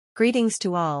Greetings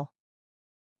to all.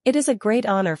 It is a great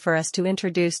honor for us to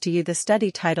introduce to you the study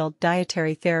titled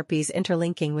Dietary Therapies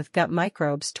Interlinking with Gut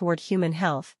Microbes Toward Human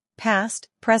Health, Past,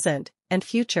 Present, and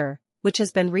Future, which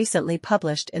has been recently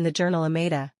published in the journal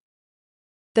iMeta.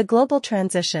 The global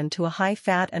transition to a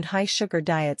high-fat and high-sugar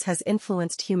diets has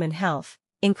influenced human health,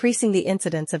 increasing the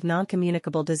incidence of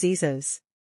non-communicable diseases.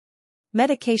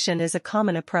 Medication is a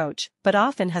common approach, but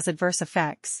often has adverse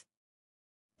effects.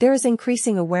 There is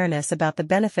increasing awareness about the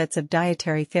benefits of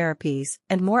dietary therapies,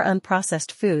 and more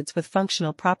unprocessed foods with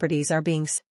functional properties are being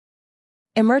seen.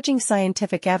 Emerging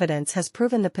scientific evidence has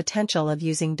proven the potential of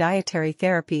using dietary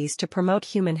therapies to promote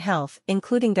human health,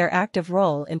 including their active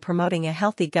role in promoting a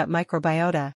healthy gut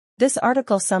microbiota. This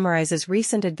article summarizes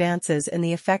recent advances in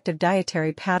the effect of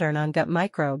dietary pattern on gut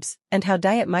microbes, and how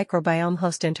diet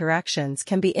microbiome-host interactions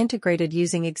can be integrated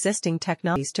using existing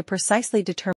technologies to precisely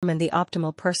determine the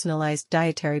optimal personalized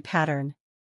dietary pattern.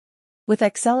 With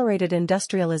accelerated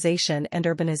industrialization and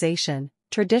urbanization,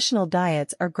 traditional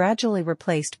diets are gradually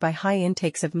replaced by high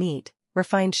intakes of meat,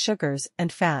 refined sugars,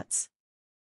 and fats.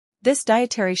 This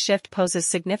dietary shift poses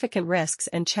significant risks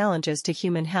and challenges to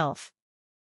human health.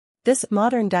 This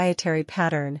modern dietary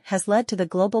pattern has led to the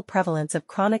global prevalence of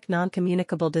chronic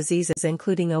non-communicable diseases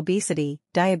including obesity,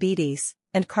 diabetes,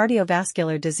 and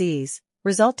cardiovascular disease,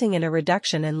 resulting in a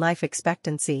reduction in life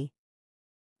expectancy.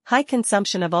 High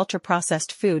consumption of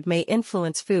ultra-processed food may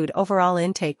influence food overall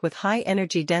intake with high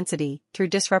energy density through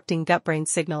disrupting gut-brain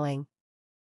signaling.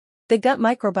 The gut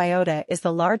microbiota is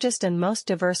the largest and most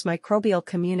diverse microbial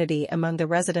community among the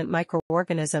resident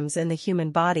microorganisms in the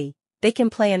human body. They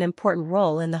can play an important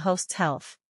role in the host's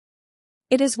health.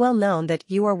 It is well known that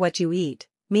you are what you eat,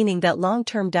 meaning that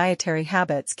long-term dietary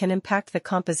habits can impact the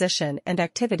composition and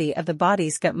activity of the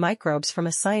body's gut microbes from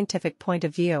a scientific point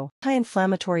of view.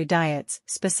 High-inflammatory diets,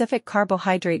 specific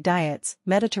carbohydrate diets,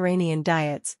 Mediterranean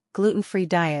diets, gluten-free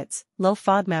diets, low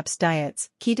FODMAPs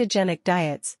diets, ketogenic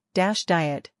diets, DASH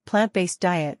diet, plant-based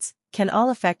diets, can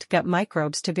all affect gut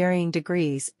microbes to varying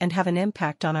degrees and have an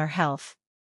impact on our health.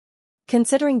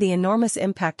 Considering the enormous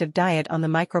impact of diet on the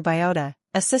microbiota,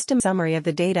 a system summary of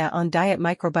the data on diet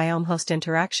microbiome-host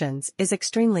interactions is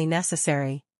extremely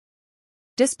necessary.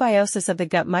 Dysbiosis of the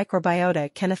gut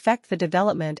microbiota can affect the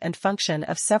development and function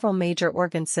of several major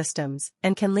organ systems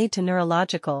and can lead to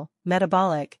neurological,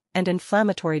 metabolic, and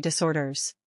inflammatory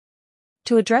disorders.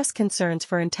 To address concerns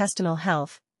for intestinal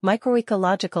health,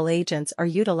 microecological agents are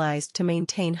utilized to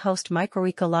maintain host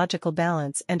microecological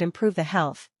balance and improve the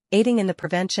health, aiding in the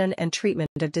prevention and treatment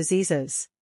of diseases.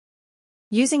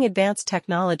 Using advanced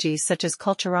technologies such as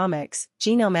culturomics,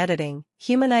 genome editing,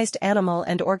 humanized animal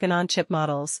and organ-on-chip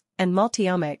models, and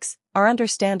multiomics, our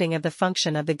understanding of the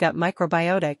function of the gut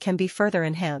microbiota can be further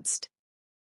enhanced.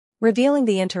 Revealing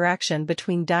the interaction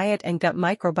between diet and gut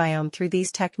microbiome through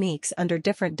these techniques under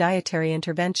different dietary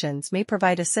interventions may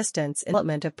provide assistance in the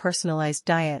development of personalized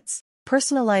diets.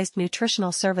 Personalized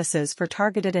nutritional services for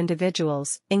targeted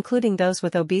individuals, including those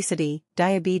with obesity,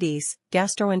 diabetes,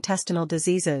 gastrointestinal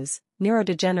diseases,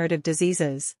 neurodegenerative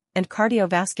diseases, and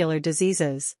cardiovascular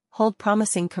diseases, hold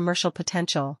promising commercial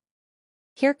potential.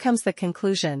 Here comes the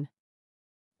conclusion.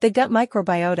 The gut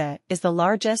microbiota is the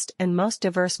largest and most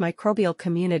diverse microbial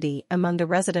community among the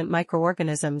resident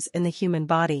microorganisms in the human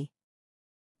body.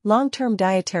 Long-term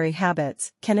dietary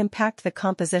habits can impact the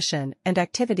composition and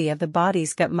activity of the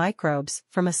body's gut microbes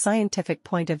from a scientific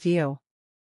point of view.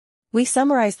 We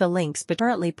summarize the links between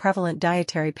currently prevalent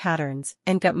dietary patterns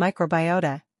and gut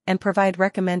microbiota, and provide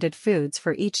recommended foods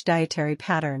for each dietary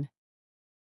pattern.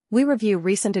 We review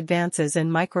recent advances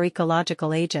in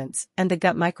microecological agents and the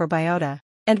gut microbiota,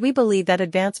 and we believe that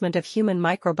advancement of human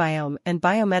microbiome and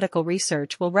biomedical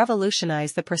research will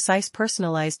revolutionize the precise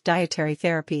personalized dietary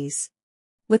therapies.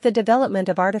 With the development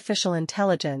of artificial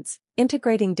intelligence,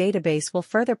 integrating database will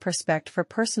further prospect for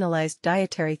personalized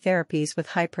dietary therapies with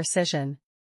high precision.